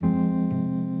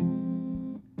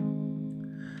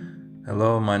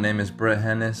Hello, my name is Brett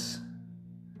Hennis.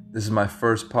 This is my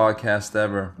first podcast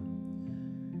ever.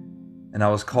 And I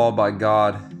was called by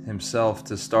God Himself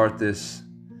to start this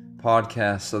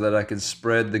podcast so that I could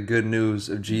spread the good news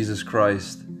of Jesus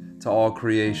Christ to all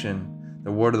creation.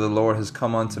 The word of the Lord has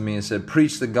come unto me and said,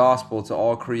 preach the gospel to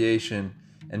all creation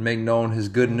and make known His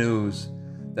good news,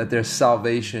 that there's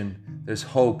salvation, there's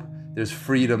hope, there's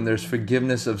freedom, there's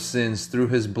forgiveness of sins through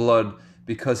His blood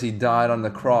because He died on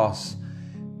the cross.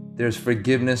 There's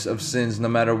forgiveness of sins no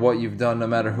matter what you've done, no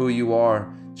matter who you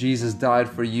are. Jesus died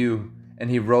for you and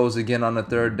He rose again on the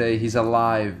third day. He's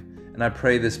alive. And I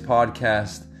pray this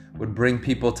podcast would bring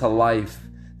people to life,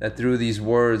 that through these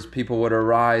words people would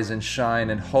arise and shine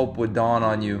and hope would dawn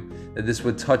on you, that this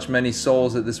would touch many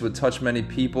souls, that this would touch many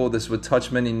people, this would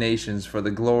touch many nations for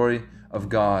the glory of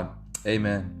God.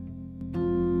 Amen.